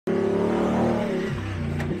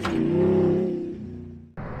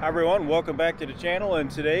everyone, welcome back to the channel,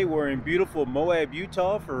 and today we're in beautiful Moab,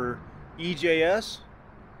 Utah for EJS.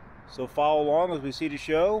 So follow along as we see the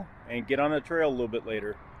show and get on the trail a little bit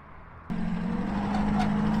later.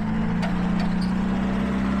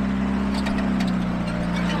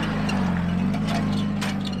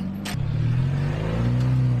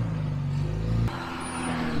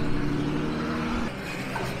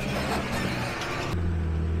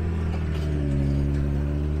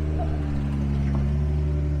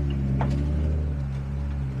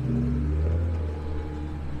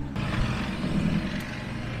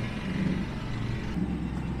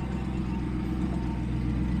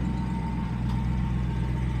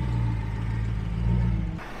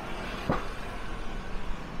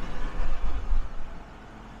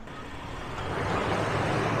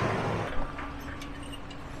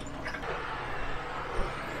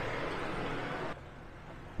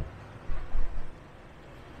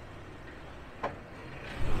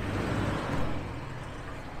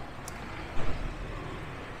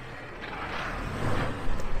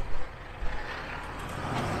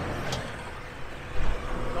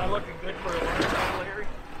 Looking good for a line model, Harry.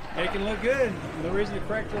 It can look good. No reason to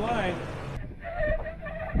correct your line.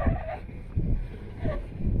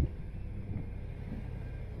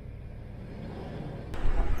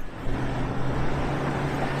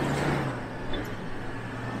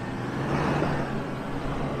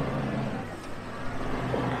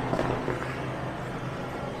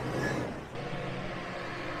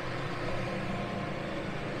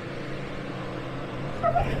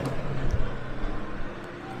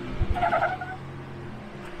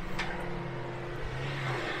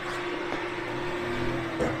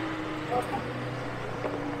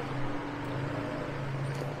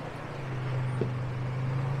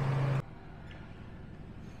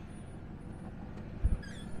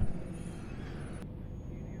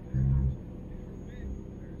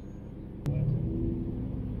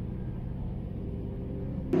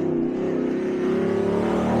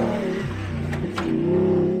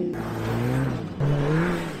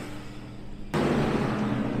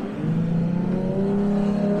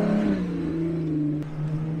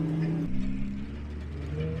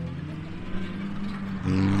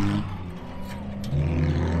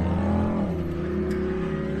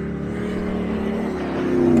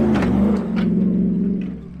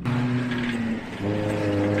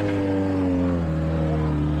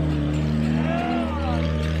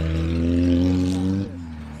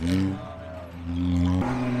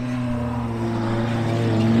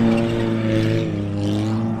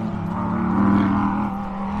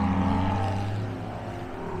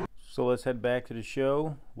 So let's head back to the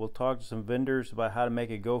show. We'll talk to some vendors about how to make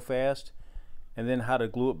it go fast and then how to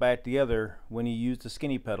glue it back together when you use the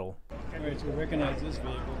skinny pedal. Alright, so we recognize this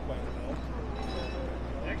vehicle quite well.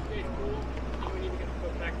 Actually, it's cool. We need to get it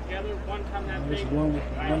put back together. One time that There's big.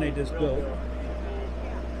 one they just built.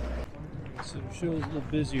 So the show's a little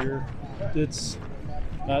busier. It's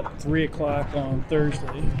about 3 o'clock on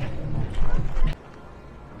Thursday.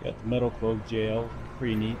 Got the metal cloak jail.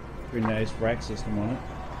 Pretty neat. Pretty nice rack system on it.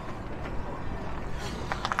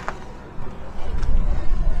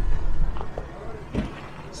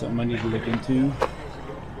 Something I need to look into.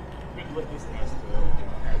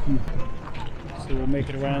 So we'll make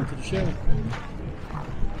it around to the show.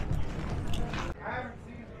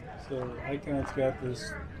 So Icon's got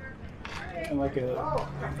this kind of like a,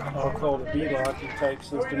 I'll call it a V-lock type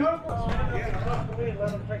system.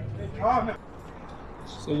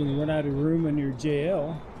 So when you run out of room in your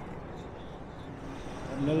JL,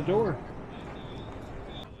 another door.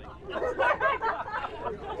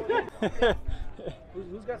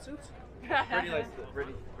 Who's got suits? Well, I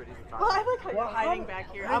like how you're hiding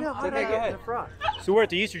back here. I'm in the front. So we're at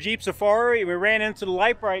the Easter Jeep Safari. We ran into the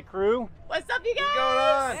Light Bright crew. What's up, you guys? What's going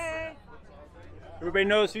on? Hey. Everybody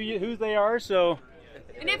knows who they are, so.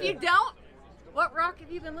 And if you don't, what rock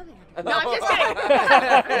have you been living in? No, I'm just kidding.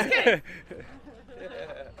 Just kidding.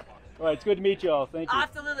 All right, it's good to meet you all. Thank you.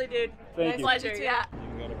 Absolutely, dude. Thank you. Pleasure, yeah.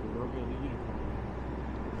 You got a proverbial unicorn.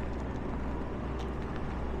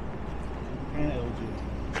 Handheld.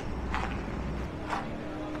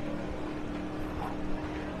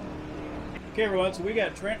 Okay, everyone, so we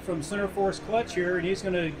got Trent from Center Force Clutch here, and he's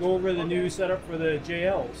going to go over the new setup for the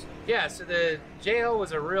JLs. Yeah, so the JL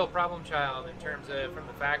was a real problem child in terms of from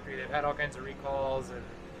the factory. They've had all kinds of recalls and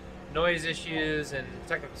noise issues and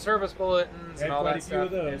technical service bulletins and all that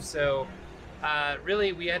stuff. And so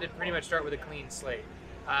really we had to pretty much start with a clean slate.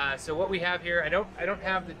 So what we have here, I don't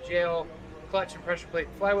have the JL clutch and pressure plate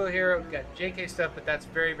and flywheel here. We've got JK stuff, but that's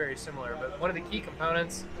very, very similar. But one of the key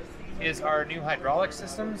components is our new hydraulic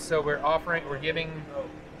system. So we're giving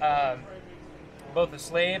both a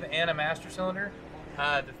slave and a master cylinder.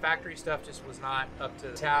 The factory stuff just was not up to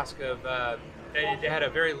the task of, it had a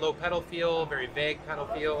very low pedal feel, very vague pedal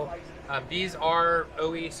feel. These are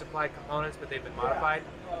OE supplied components, but they've been modified.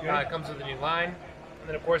 It comes with a new line. And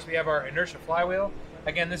then of course we have our inertia flywheel.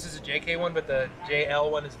 Again, this is a JK one, but the JL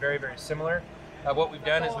one is very, very similar. What we've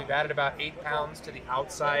done is we've added about 8 pounds to the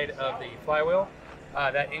outside of the flywheel.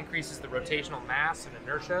 That increases the rotational mass and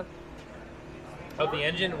inertia of the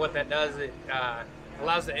engine. What that does, it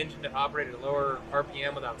allows the engine to operate at a lower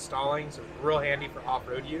RPM without stalling, so it's real handy for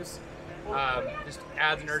off-road use. Just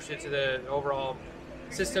adds inertia to the overall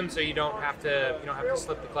system, so you don't have to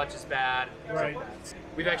slip the clutches bad. Right.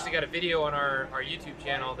 We've actually got a video on our YouTube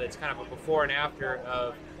channel that's kind of a before and after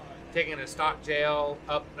of taking a stock JL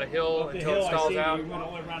up a hill until it stalls out. We went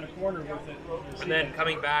all the way around the corner with it. And then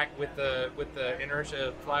coming back with the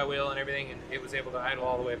inertia flywheel and everything, and it was able to idle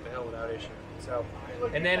all the way up the hill without issue. So,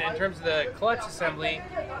 and then in terms of the clutch assembly,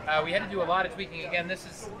 we had to do a lot of tweaking. Again, this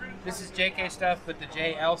is JK stuff, but the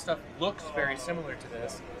JL stuff looks very similar to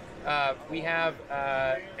this. We have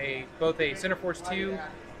both a center force 2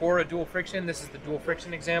 or a dual friction. This is the dual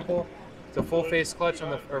friction example. It's a full face clutch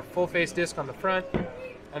or full face disc on the front,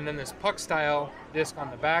 and then this puck style disc on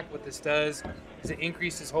the back. What this does is it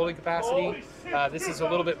increases holding capacity. This is a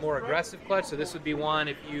little bit more aggressive clutch, so this would be one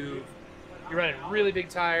if you're running really big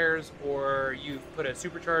tires or you've put a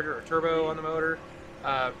supercharger or turbo on the motor.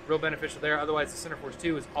 Real beneficial there. Otherwise, the center force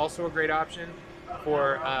 2 is also a great option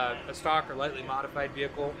for a stock or lightly modified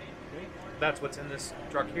vehicle. That's what's in this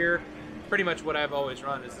truck here. Pretty much what I've always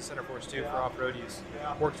run is the center force 2 for off-road use.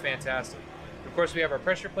 Works fantastic. Of course, we have our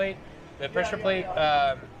pressure plate. The pressure plate,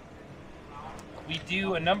 we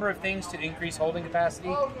do a number of things to increase holding capacity,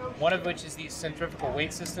 one of which is these centrifugal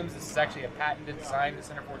weight systems. This is actually a patented design the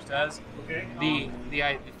center force does. Okay.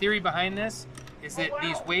 The theory behind this is that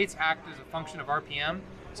these weights act as a function of RPM.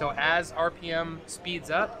 So as RPM speeds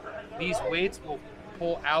up, these weights will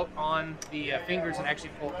pull out on the fingers and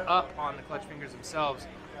actually pull up on the clutch fingers themselves,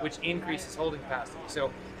 which increases holding capacity.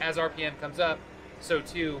 So as RPM comes up, so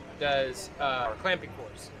too does our clamping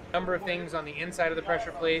force. A number of things on the inside of the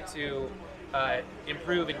pressure plate to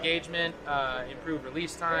improve engagement, improve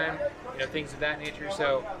release time, things of that nature.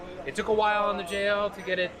 So it took a while on the JL to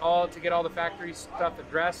get all the factory stuff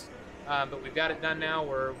addressed, but we've got it done now.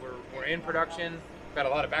 We're in production. We've got a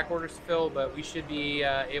lot of back orders to fill, but we should be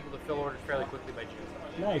able to fill orders fairly quickly by June.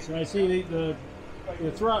 Nice. And I see the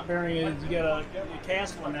throwout bearing is you got a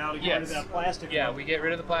cast one now to get rid of that plastic. Yeah, one. we get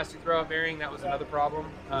rid of the plastic throwout bearing. That was another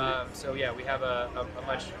problem. So yeah, we have a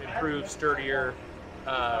much improved, sturdier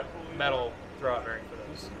metal throwout bearing for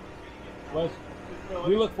those. Well,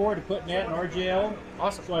 we look forward to putting that in our JL.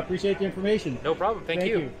 Awesome. So I appreciate the information. No problem. Thank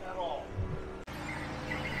you.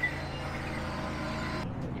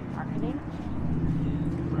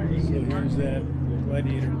 So here's that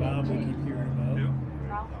Gladiator Bob we keep hearing about.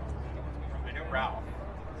 I know Ralph.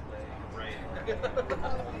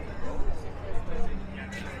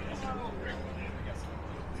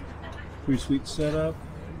 Pretty sweet setup.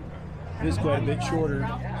 It is quite a bit shorter.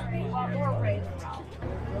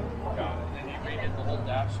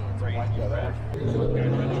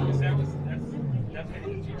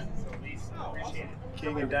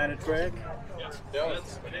 King and Dynatrack.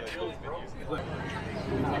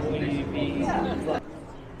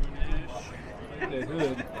 The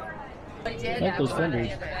hood. I like those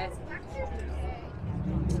fenders.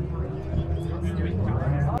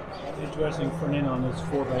 Interesting front end on this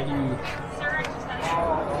 4xe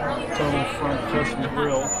total front custom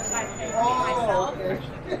grill.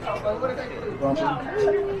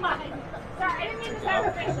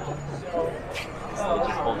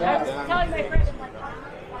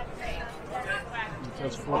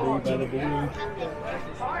 That's 4D by the blue.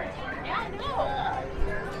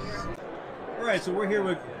 Alright, so we're here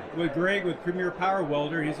with Greg with Premier Power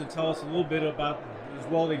Welder. He's going to tell us a little bit about his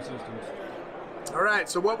welding systems. All right,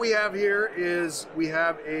 so what we have here is we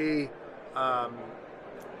have a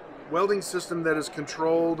welding system that is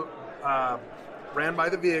controlled, ran by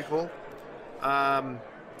the vehicle. You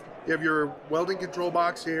have your welding control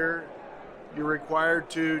box here. You're required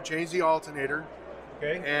to change the alternator.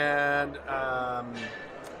 Okay. And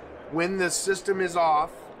when the system is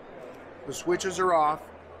off, the switches are off,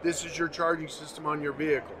 this is your charging system on your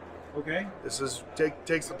vehicle. Okay. This is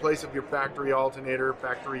takes the place of your factory alternator,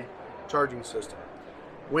 factory charging system.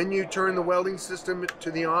 When you turn the welding system to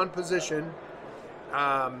the on position,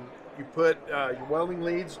 you put your welding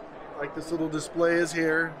leads, like this little display is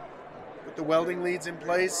here. Put the welding leads in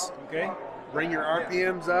place. Okay. Bring your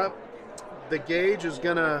RPMs up. The gauge is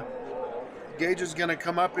gonna gauge is going to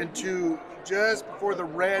come up into just before the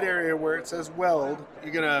red area where it says weld.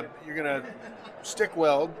 You're gonna stick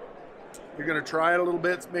weld. You're gonna try it a little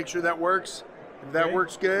bit, make sure that works. If that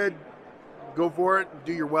works good, go for it.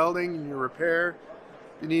 Do your welding and your repair.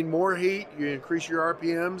 If you need more heat, you increase your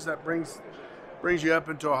RPMs. That brings you up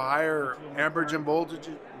into a higher amperage and voltage,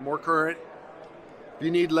 more current. If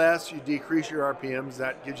you need less, you decrease your RPMs.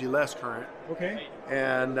 That gives you less current. Okay.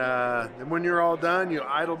 And then when you're all done, you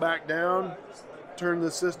idle back down, turn the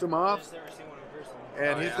system off,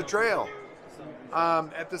 and hit the trail.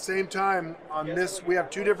 At the same time, on this, we have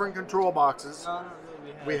two different control boxes.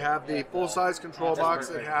 We have the full-size control box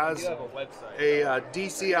that has a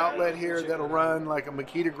DC outlet here that'll run like a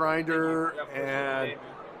Makita grinder and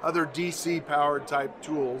other DC-powered type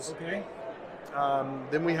tools. Okay.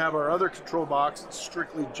 Then we have our other control box, it's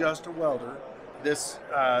strictly just a welder. This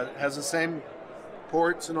has the same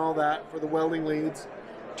ports and all that for the welding leads.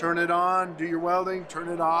 Turn it on, do your welding, turn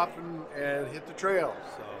it off, and hit the trail.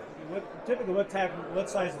 So. Typically, what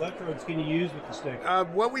size electrodes can you use with the stick?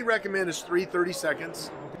 What we recommend is 3 30-seconds.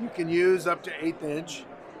 You can use up to 1/8 inch.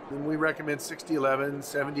 And we recommend 60-11,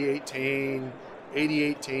 70-18,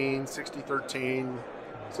 80-18, 60-13.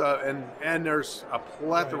 So and there's a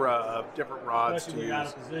plethora of different rods to use. Out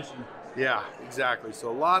of position. Yeah, exactly.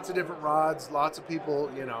 So lots of different rods. Lots of people,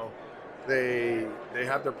 you know, they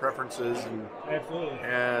have their preferences. And absolutely.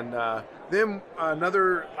 And then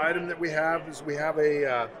another item that we have is we have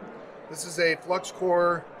a this is a flux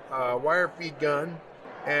core wire feed gun,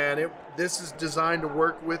 and this is designed to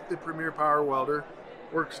work with the Premier Power welder.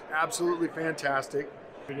 Works absolutely fantastic.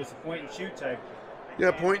 It's a point and shoot type.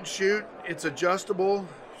 Yeah, point and shoot. It's adjustable,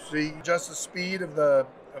 so you adjust the speed of the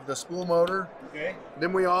spool motor. Okay.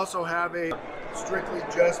 Then we also have a strictly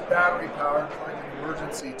just battery powered, like an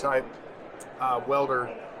emergency type welder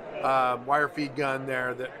wire feed gun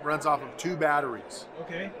there that runs off of 2 batteries.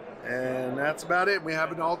 Okay. And that's about it. We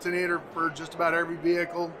have an alternator for just about every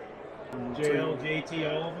vehicle. JL, JT,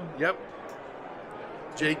 all of them? Yep.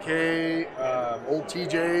 JK, old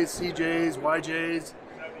TJs, CJs, YJs,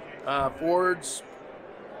 Fords,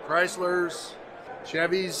 Chryslers,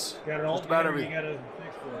 Chevys, Got an just about every. you got a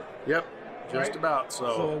fix for it. Yep, just Right. about.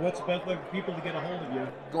 So what's the best way for people to get a hold of you?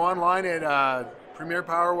 Go online at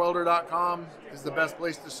premierpowerwelder.com is the best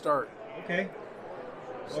place to start. Okay.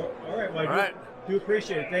 Well, all right. Well, All right. Do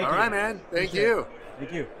appreciate it. Thank you. All right, man. Thank Appreciate you. it.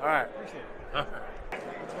 Thank you. All right. Appreciate it.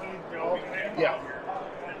 Yeah.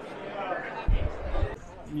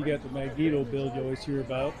 You got the Magneto build you always hear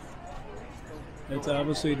about. It's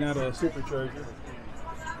obviously not a supercharger.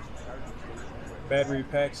 Battery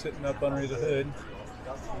pack sitting up under the hood.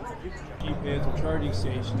 Jeep has a charging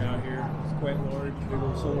station out here. It's quite large, big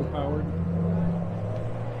old solar powered.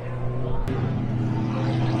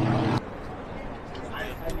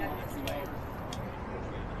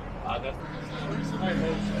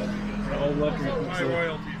 All electric. My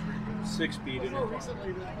royalties. 6-speed in it.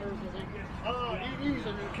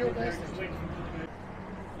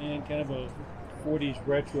 And kind of a 40s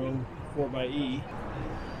retro 4xe.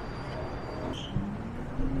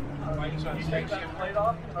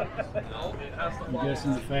 I'm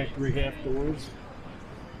guessing the factory half doors.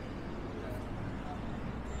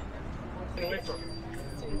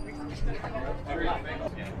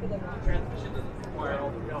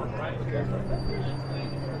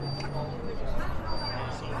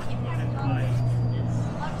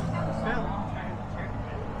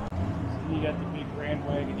 You got the big Grand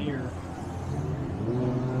Wagoneer.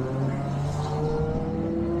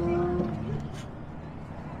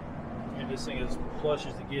 And this thing is plush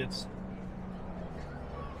as it gets.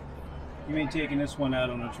 You ain't taking this one out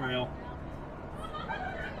on the trail.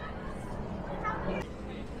 You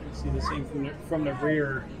see this thing from the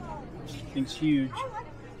rear. This thing's huge.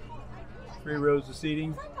 3 rows of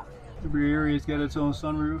seating. The rear area's got its own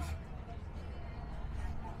sunroof.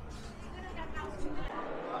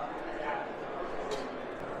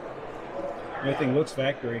 Everything looks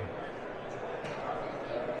factory.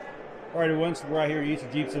 Alright everyone, so we're out here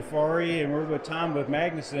at Jeep Safari and we're with Tom with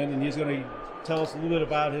MAGNUSON, and he's going to tell us a little bit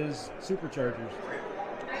about his superchargers.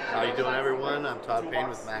 How you doing, everyone? I'm Todd Payne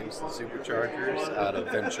with MAGNUSON Superchargers out of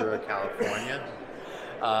Ventura, California.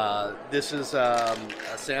 This is a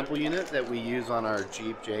sample unit that we use on our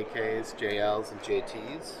Jeep JKs, JLs, and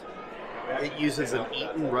JTs. It uses an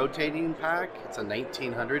Eaton rotating pack. It's a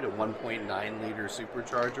 1900 at 1.9 liter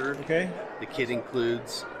supercharger. Okay. The kit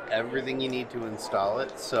includes everything you need to install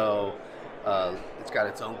it. So it's got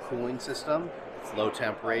its own cooling system. It's low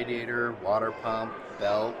temp radiator, water pump,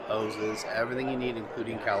 belt, hoses, everything you need,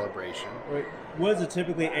 including calibration. Right. What does it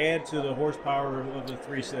typically add to the horsepower of the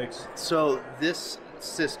 3.6? So this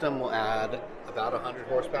system will add about 100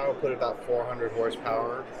 horsepower, put about 400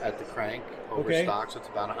 horsepower at the crank over stock, so it's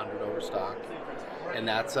about 100 over stock. And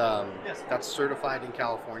that's certified in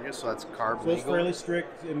California, so that's carb legal. So it's fairly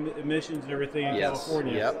strict emissions and everything in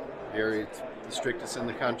California. Yep, it's the strictest in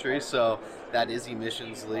the country, so that is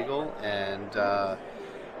emissions legal, and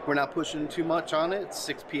we're not pushing too much on it. It's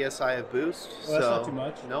 6 psi of boost. Well, that's not too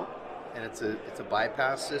much. No, and it's a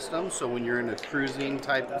bypass system, so when you're in a cruising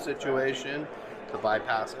type of situation, the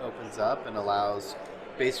bypass opens up and allows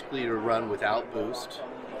basically to run without boost.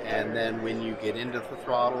 And then when you get into the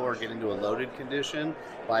throttle or get into a loaded condition,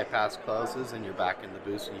 bypass closes and you're back in the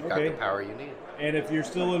boost and you've got the power you need. And if you're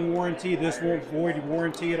still in warranty, this won't void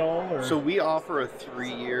warranty at all? Or? So we offer a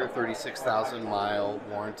 3-year, 36,000 mile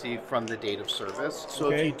warranty from the date of service. So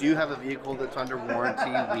if you do have a vehicle that's under warranty,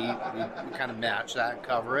 we kind of match that and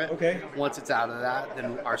cover it. Once it's out of that,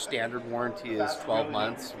 then our standard warranty is 12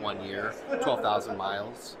 months, 1 year, 12,000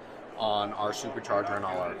 miles on our supercharger and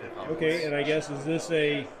all our components. Okay, and I guess is this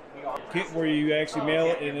a kit where you actually mail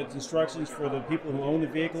it and it's instructions for the people who own the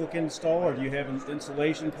vehicle can install, or do you have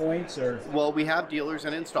installation points? Or well, we have dealers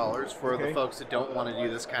and installers for the folks that don't want to do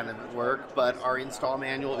this kind of work, but our install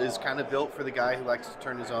manual is kind of built for the guy who likes to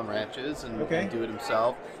turn his own wrenches and do it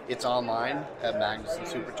himself. It's online at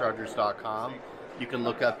MAGNUSONSuperChargers.com. You can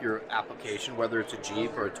look up your application, whether it's a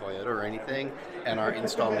Jeep or a Toyota or anything, and our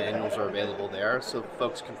install manuals are available there, so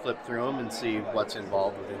folks can flip through them and see what's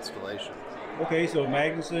involved with installation. Okay, so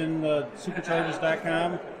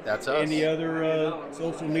MAGNUSONSuperChargers.com. That's us. Any other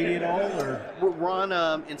social media at all? Or? We're on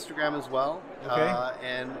Instagram as well,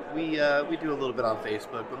 and we do a little bit on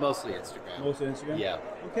Facebook, but mostly Instagram. Mostly Instagram? Yeah.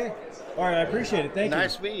 Okay. All right, I appreciate it. Thank you.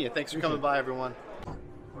 Nice meeting you. Thanks for coming by, everyone.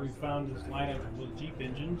 We found this lineup of Jeep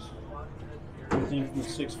engines. Everything from the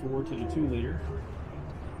 6.4 to the 2-liter.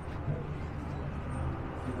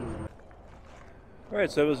 All right,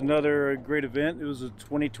 so that was another great event. It was a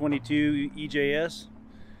 2022 EJS.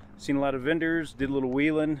 Seen a lot of vendors, did a little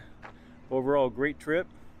wheeling. Overall, great trip.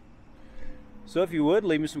 So if you would,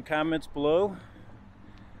 leave me some comments below.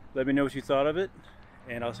 Let me know what you thought of it,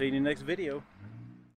 and I'll see you in the next video.